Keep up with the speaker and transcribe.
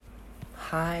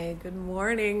Hi, good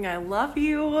morning. I love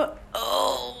you.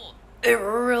 Oh, it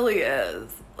really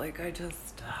is.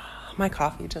 My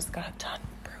coffee just got done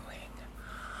brewing.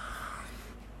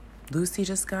 Lucy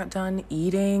just got done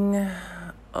eating.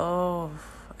 Oh,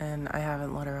 and I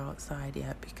haven't let her outside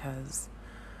yet because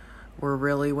we're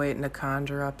really waiting to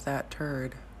conjure up that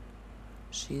turd.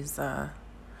 She's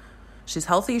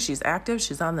healthy, she's active,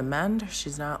 she's on the mend.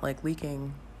 She's not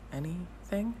leaking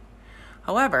anything.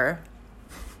 However,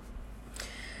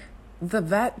 the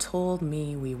vet told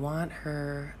me we want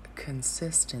her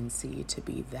consistency to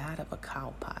be that of a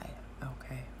cow pie,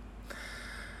 okay?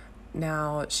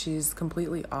 Now, she's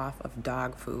completely off of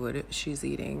dog food. She's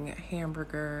eating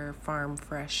hamburger, farm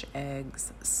fresh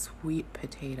eggs, sweet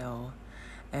potato,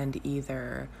 and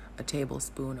either a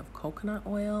tablespoon of coconut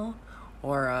oil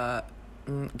or a,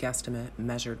 guesstimate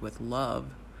measured with love,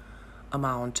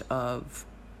 amount of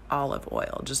olive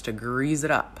oil just to grease it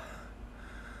up.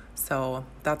 So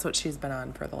that's what she's been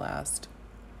on for the last,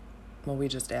 we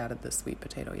just added the sweet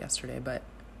potato yesterday, but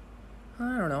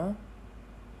I don't know,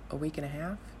 a week and a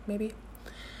half, maybe.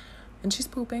 And she's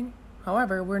pooping.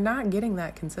 However, we're not getting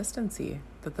that consistency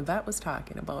that the vet was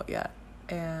talking about yet.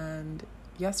 And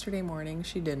yesterday morning,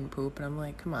 she didn't poop. And I'm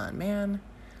like, come on, man.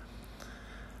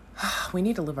 We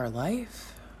need to live our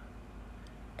life.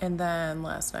 And then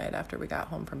last night, after we got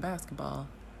home from basketball,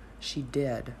 she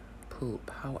did poop.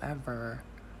 However,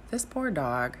 this poor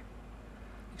dog,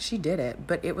 she did it,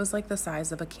 but it was like the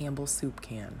size of a Campbell's soup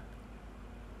can.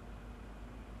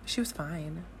 She was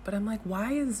fine, but I'm like,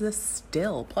 why is this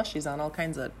still? Plus, she's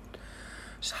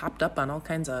hopped up on all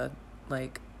kinds of,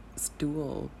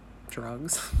 stool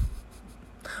drugs,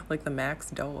 like the max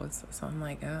dose. So I'm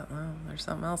like, oh, well, there's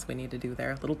something else we need to do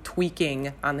there. A little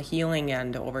tweaking on the healing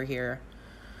end over here,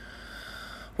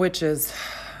 which is,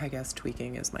 I guess,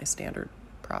 tweaking is my standard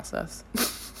process.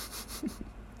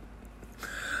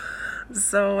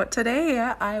 So today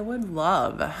I would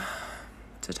love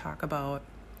to talk about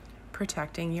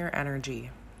protecting your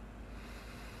energy.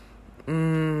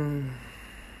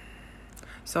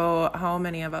 So how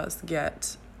many of us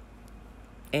get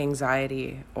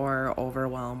anxiety or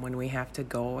overwhelm when we have to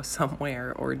go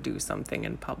somewhere or do something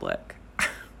in public?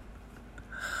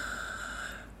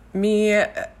 Me,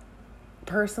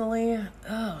 personally,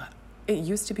 it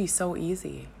used to be so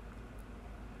easy.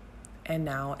 And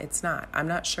now it's not. I'm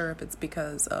not sure if it's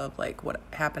because of what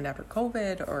happened after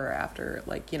COVID or after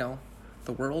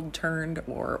the world turned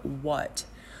or what.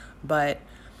 But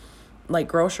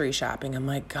grocery shopping, I'm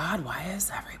like, God, why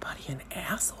is everybody an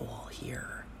asshole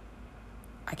here?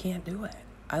 I can't do it.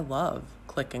 I love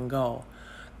click and go.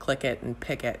 Click it and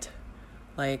pick it.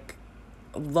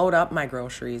 Load up my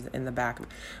groceries in the back.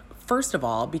 First of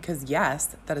all, because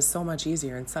yes, that is so much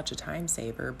easier and such a time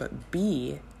saver. But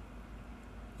B,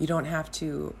 you don't have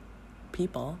to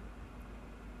people,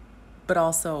 but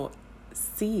also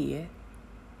C,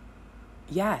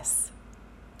 yes,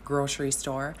 grocery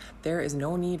store. There is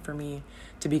no need for me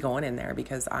to be going in there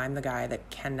because I'm the guy that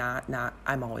cannot not,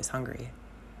 I'm always hungry.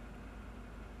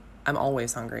 I'm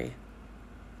always hungry.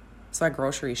 So I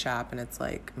grocery shop and it's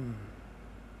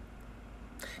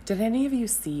Did any of you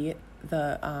see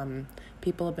the,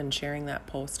 people have been sharing that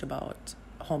post about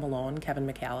Home Alone, Kevin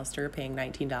McAllister paying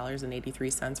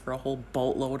 $19.83 for a whole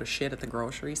boatload of shit at the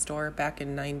grocery store back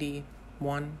in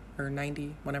 91 or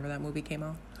 90, whenever that movie came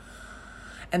out.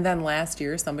 And then last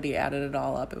year, somebody added it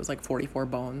all up. It was 44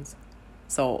 bones.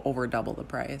 So over double the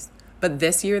price. But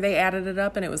this year they added it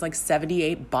up and it was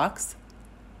 $78.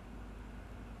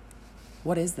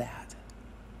 What is that?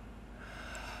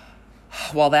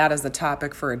 Well, that is a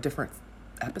topic for a different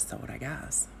episode, I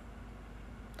guess.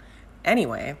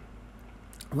 Anyway,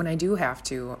 when I do have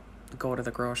to go to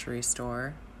the grocery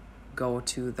store, go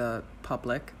to the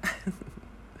public,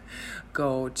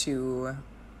 go to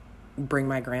bring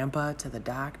my grandpa to the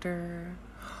doctor,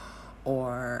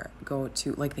 or go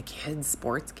to the kids'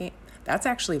 sports game, that's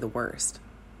actually the worst.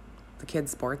 The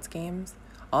kids' sports games,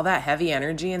 all that heavy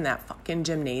energy in that fucking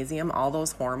gymnasium, all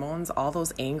those hormones, all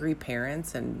those angry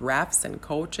parents and refs and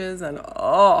coaches, and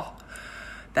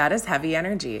that is heavy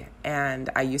energy. And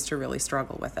I used to really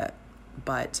struggle with it.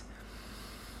 But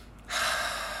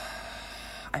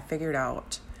I figured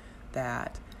out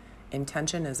that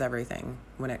intention is everything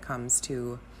when it comes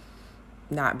to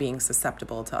not being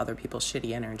susceptible to other people's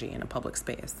shitty energy in a public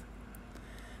space.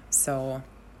 So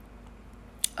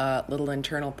a little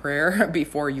internal prayer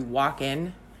before you walk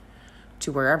in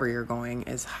to wherever you're going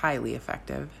is highly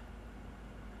effective.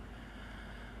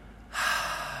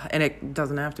 And it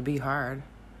doesn't have to be hard.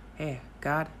 Hey,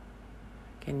 God,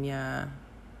 can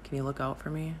you look out for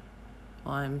me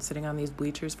while I'm sitting on these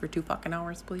bleachers for 2 fucking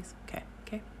hours, please? Okay.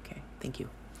 Thank you.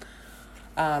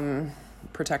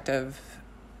 Protective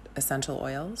essential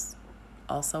oils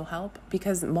also help,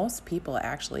 because most people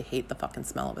actually hate the fucking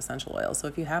smell of essential oils. So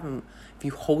if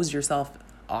you hose yourself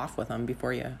off with them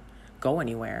before you go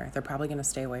anywhere, they're probably going to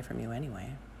stay away from you anyway.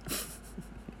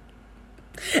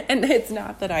 And it's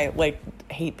not that I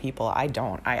hate people. I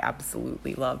don't. I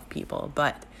absolutely love people,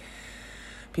 but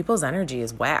people's energy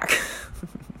is whack.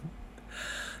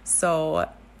 So,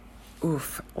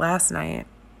 last night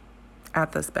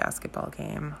at this basketball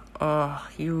game, oh,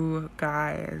 you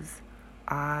guys,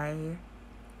 I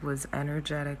was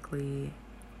energetically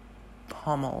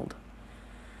pummeled.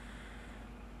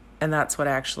 And that's what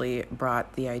actually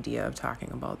brought the idea of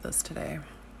talking about this today.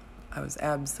 I was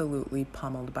absolutely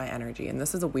pummeled by energy. And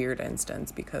this is a weird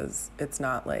instance because it's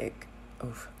not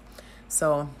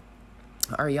So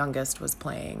our youngest was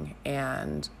playing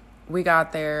and we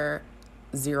got there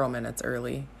 0 minutes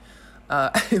early.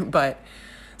 But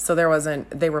so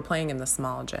they were playing in the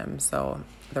small gym. So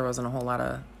there wasn't a whole lot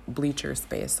of bleacher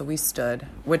space. So we stood,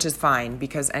 which is fine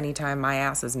because anytime my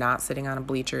ass is not sitting on a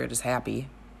bleacher, it is happy.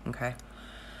 Okay.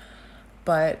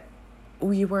 But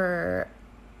we were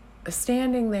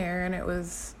standing there and it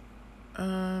was,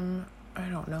 I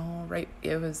don't know, right?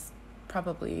 It was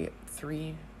probably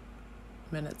 3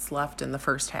 minutes left in the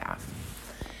first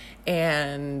half.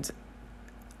 And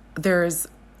there's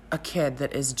a kid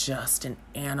that is just an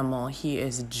animal. He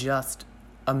is just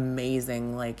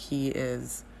amazing. He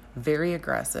is very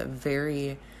aggressive,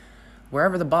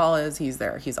 wherever the ball is, he's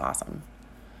there. He's awesome.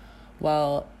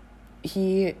 Well,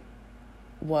 he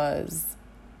was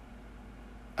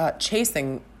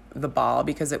chasing the ball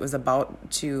because it was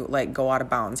about to go out of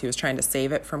bounds. He was trying to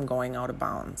save it from going out of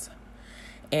bounds.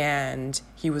 And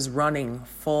he was running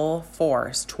full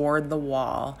force toward the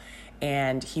wall,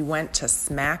 and he went to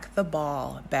smack the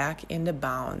ball back into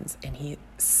bounds, and he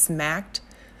smacked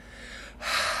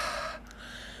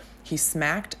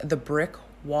the brick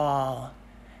wall,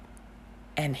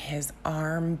 and his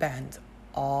arm bent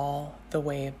all the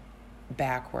way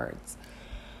backwards.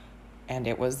 And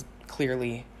it was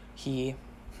clearly he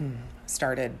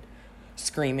started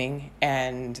screaming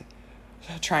and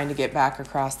trying to get back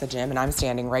across the gym, and I'm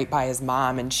standing right by his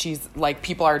mom, and she's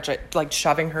people are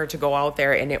shoving her to go out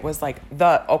there, and it was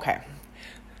okay.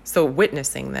 So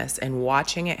witnessing this and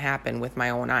watching it happen with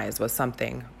my own eyes was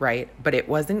something, right? But it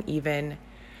wasn't even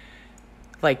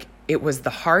it was the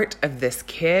heart of this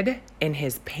kid and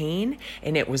his pain,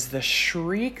 and it was the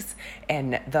shrieks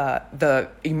and the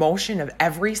emotion of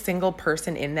every single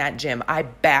person in that gym. I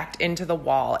backed into the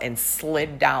wall and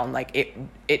slid down.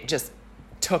 It just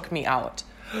took me out.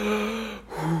 I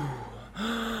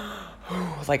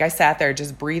sat there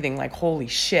just breathing holy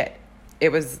shit.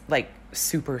 It was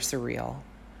super surreal.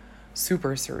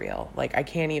 Super surreal. I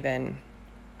can't even,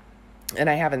 and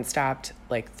I haven't stopped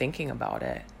thinking about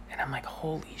it. And I'm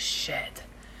holy shit.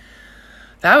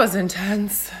 That was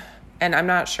intense. And I'm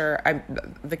not sure.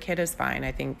 The kid is fine.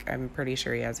 I'm pretty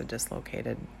sure he has a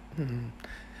dislocated,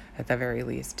 at the very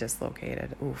least,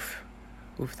 dislocated. Oof,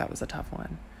 that was a tough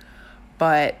one.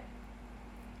 But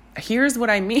here's what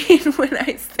I mean when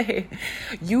I say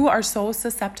you are so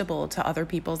susceptible to other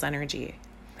people's energy.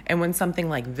 And when something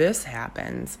like this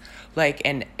happens,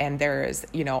 and there's,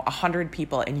 100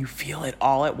 people and you feel it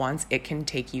all at once, it can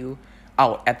take you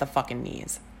out at the fucking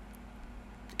knees,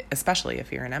 especially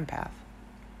if you're an empath.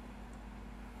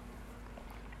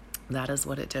 That is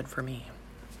what it did for me.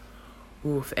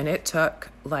 Oof. And it took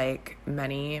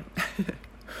many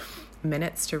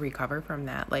minutes to recover from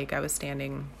that. I was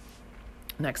standing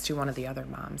next to one of the other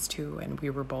moms too, and we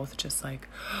were both just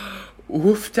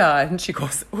oofda, and she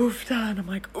goes oofda, and I'm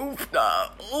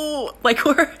oofda, ooh,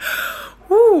 we're,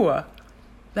 ooh.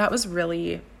 That was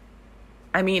really,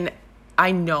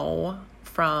 I know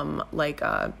from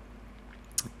a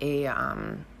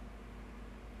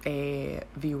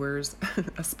viewer's,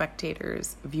 a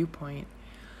spectator's viewpoint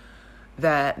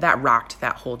that rocked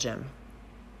that whole gym.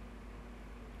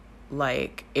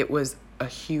 It was a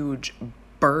huge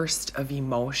burst of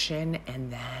emotion,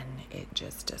 and then it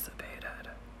just dissipated.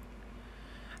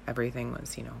 Everything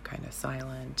was, kind of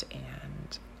silent,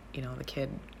 and, the kid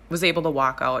was able to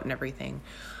walk out and everything.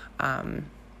 And,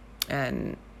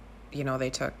 they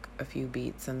took a few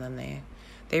beats, and then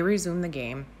they resumed the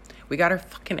game. We got our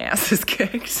fucking asses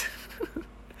kicked.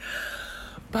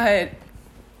 But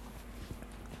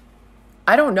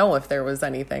I don't know if there was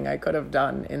anything I could have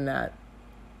done in that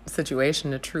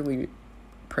situation to truly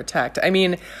protect. I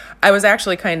was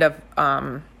actually kind of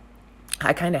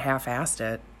half-assed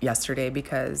it yesterday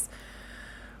because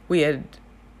we had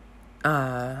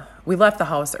we left the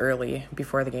house early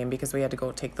before the game because we had to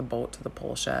go take the boat to the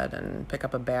pole shed and pick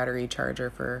up a battery charger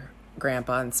for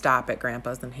Grandpa and stop at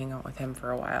Grandpa's and hang out with him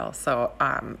for a while. So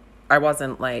I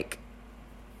wasn't like,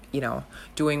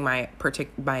 doing my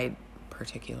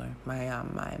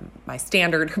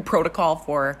standard protocol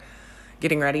for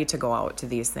getting ready to go out to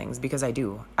these things, because I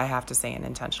have to say an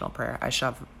intentional prayer. I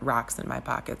shove rocks in my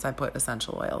pockets. I put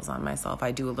essential oils on myself.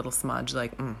 I do a little smudge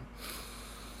like,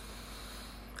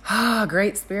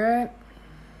 Great Spirit,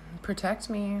 protect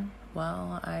me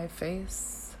while I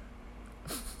face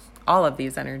all of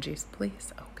these energies,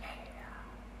 please. Okay.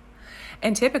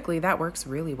 And typically that works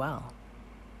really well.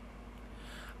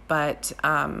 But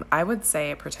I would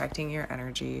say protecting your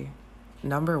energy,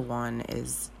 number one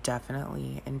is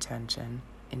definitely intention.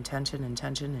 Intention.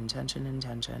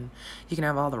 You can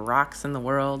have all the rocks in the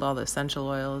world, all the essential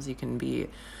oils. You can be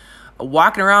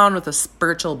walking around with a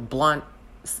spiritual blunt,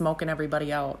 smoking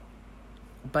everybody out.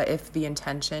 But if the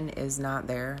intention is not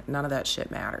there, none of that shit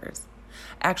matters.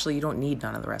 Actually, you don't need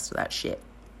none of the rest of that shit.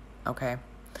 Okay?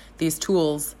 These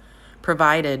tools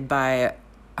provided by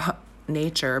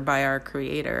nature, by our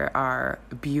Creator, are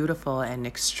beautiful and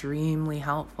extremely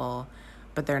helpful,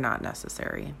 but they're not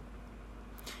necessary.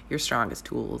 Your strongest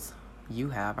tools you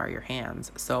have are your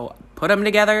hands. So put them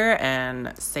together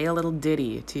and say a little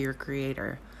ditty to your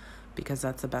Creator, because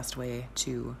that's the best way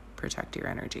to protect your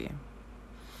energy.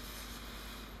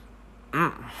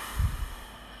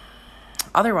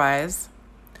 Otherwise,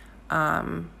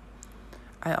 I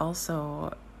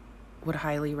also would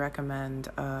highly recommend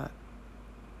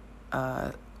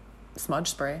smudge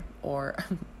spray, or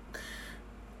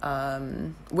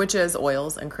which is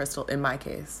oils and crystal, in my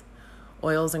case,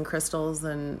 oils and crystals,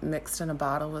 and mixed in a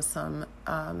bottle with some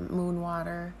moon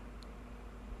water.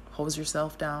 Hose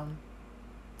yourself down.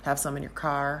 Have some in your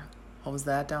car. Hose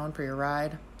that down for your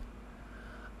ride.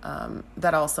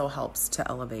 That also helps to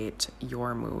elevate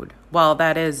your mood. Well,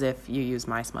 that is if you use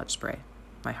my smudge spray,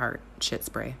 my heart shit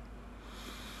spray,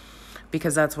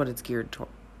 because that's what it's geared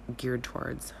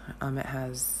towards. It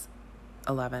has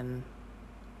 10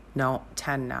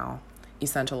 now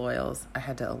essential oils. I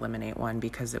had to eliminate one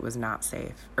because it was not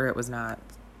safe, or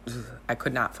I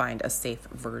could not find a safe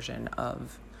version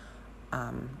of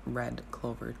red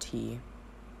clover tea.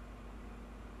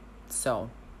 So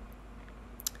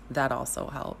that also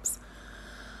helps.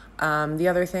 The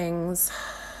other things,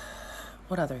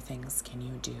 what other things can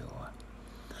you do?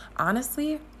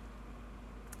 Honestly,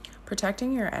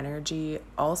 protecting your energy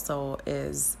also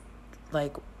is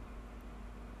like,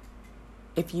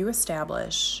 if you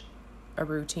establish a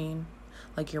routine,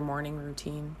 like your morning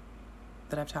routine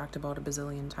that I've talked about a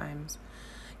bazillion times,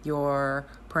 you're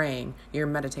praying, you're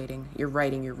meditating, you're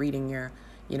writing, you're reading,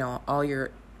 all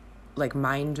your like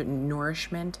mind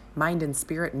and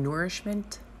spirit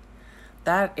nourishment,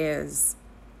 that is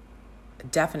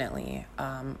definitely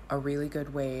a really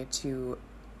good way to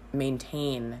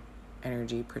maintain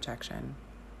energy protection.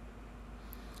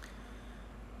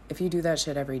 If you do that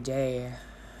shit every day,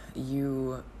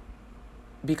 you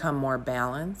become more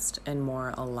balanced and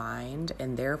more aligned,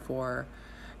 and therefore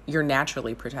you're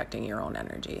naturally protecting your own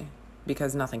energy,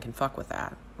 because nothing can fuck with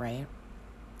that, right?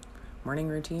 Morning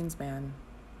routines, man.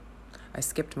 I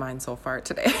skipped mine so far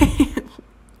today.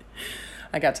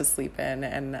 I got to sleep in,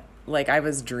 and like I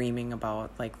was dreaming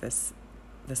about like this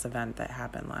event that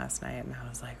happened last night, and I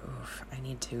was like, oof, I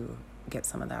need to get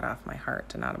some of that off my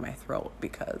heart and out of my throat,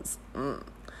 because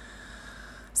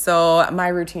So my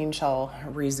routine shall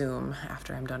resume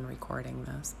after I'm done recording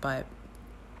this, but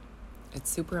it's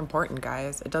super important,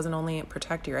 guys. It doesn't only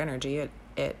protect your energy,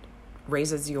 it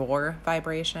raises your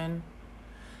vibration.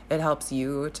 It helps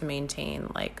you to maintain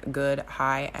like good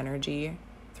high energy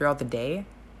throughout the day.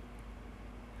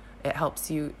 It helps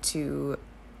you to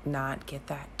not get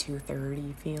that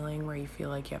 2:30 feeling where you feel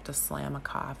like you have to slam a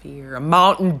coffee or a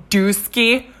Mountain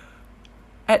Dewski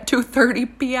at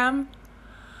 2:30 p.m.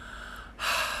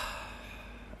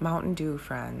 Mountain Dew,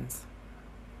 friends,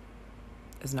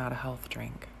 is not a health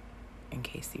drink, in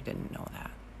case you didn't know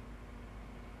that.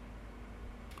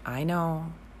 I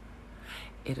know.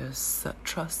 It is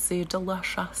citrusy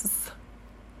delicious.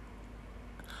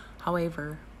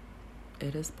 However,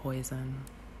 it is poison.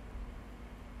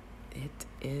 It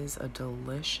is a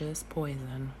delicious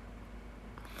poison.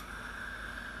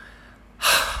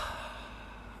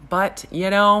 But,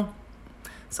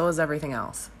 so is everything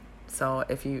else. So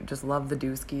if you just love the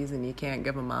Dewskis and you can't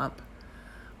give them up,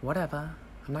 whatever.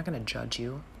 I'm not going to judge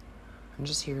you. I'm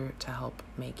just here to help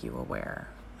make you aware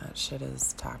that shit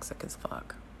is toxic as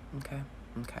fuck. Okay?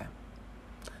 Okay.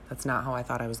 That's not how I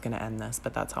thought I was going to end this,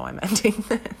 but that's how I'm ending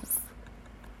this.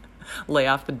 Lay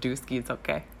off the Dewskis,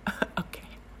 okay?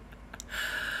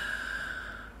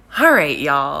 All right,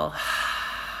 y'all.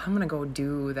 I'm going to go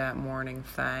do that morning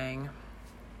thing.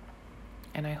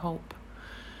 And I hope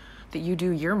that you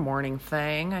do your morning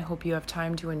thing. I hope you have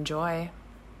time to enjoy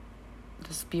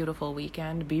this beautiful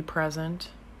weekend. Be present.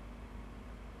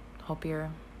 Hope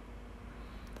you're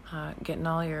getting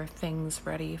all your things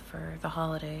ready for the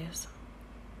holidays.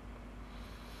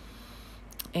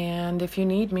 And if you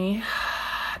need me,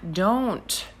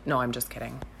 don't. No, I'm just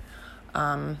kidding.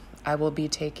 I will be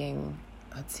taking,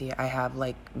 I have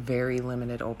like very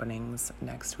limited openings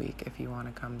next week if you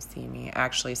want to come see me.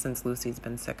 Actually, since Lucy's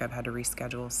been sick, I've had to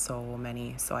reschedule so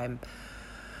many. So I'm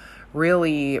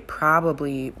really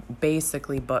probably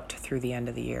basically booked through the end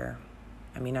of the year.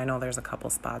 I mean, I know there's a couple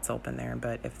spots open there,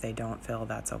 but if they don't fill,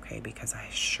 that's okay because I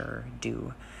sure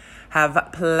do have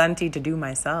plenty to do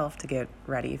myself to get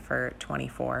ready for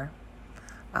 24.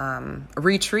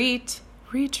 Retreat.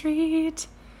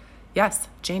 Yes,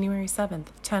 January 7th,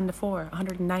 10 to 4,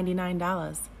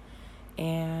 $199.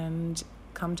 And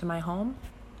come to my home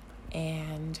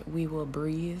and we will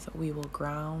breathe, we will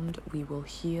ground, we will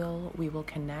heal, we will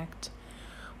connect,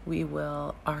 we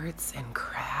will arts and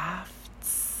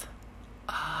crafts.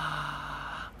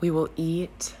 We will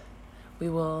eat, we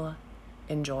will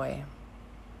enjoy.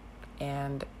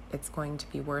 And it's going to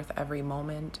be worth every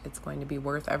moment. It's going to be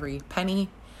worth every penny.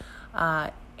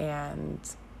 And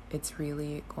it's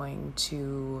really going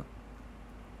to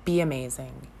be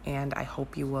amazing. And I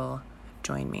hope you will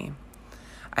join me.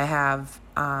 I have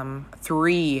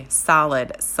 3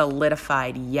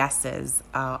 solidified yeses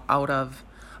out of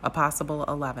a possible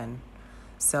 11.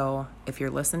 So if you're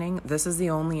listening, this is the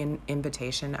only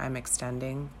invitation I'm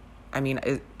extending. I mean,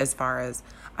 as far as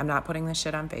I'm not putting this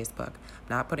shit on Facebook,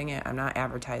 I'm not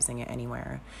advertising it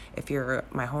anywhere. If you're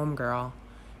my homeboy,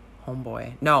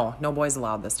 no boys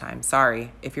allowed this time.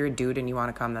 Sorry. If you're a dude and you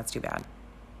want to come, that's too bad.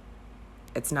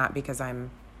 It's not because I'm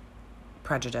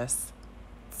prejudiced.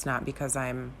 It's not because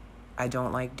I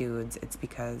don't like dudes. It's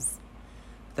because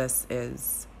this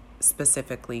is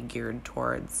specifically geared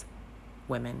towards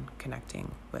women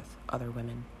connecting with other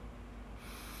women.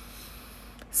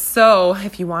 So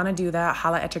if you want to do that,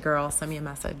 holla at your girl, send me a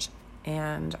message,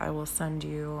 and I will send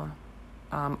you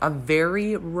a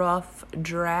very rough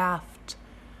draft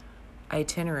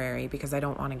itinerary because I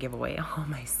don't want to give away all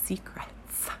my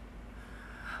secrets.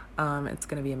 It's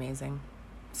going to be amazing.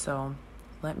 So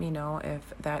let me know if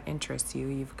that interests you.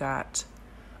 You've got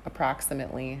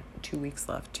approximately 2 weeks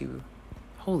left to...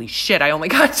 Holy shit, I only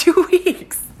got 2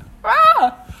 weeks.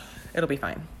 It'll be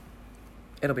fine.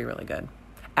 It'll be really good.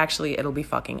 Actually, it'll be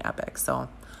fucking epic. So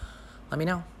let me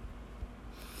know.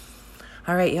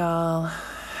 All right, y'all.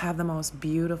 Have the most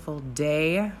beautiful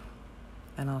day.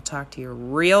 And I'll talk to you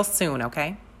real soon,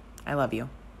 okay? I love you.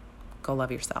 Go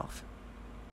love yourself.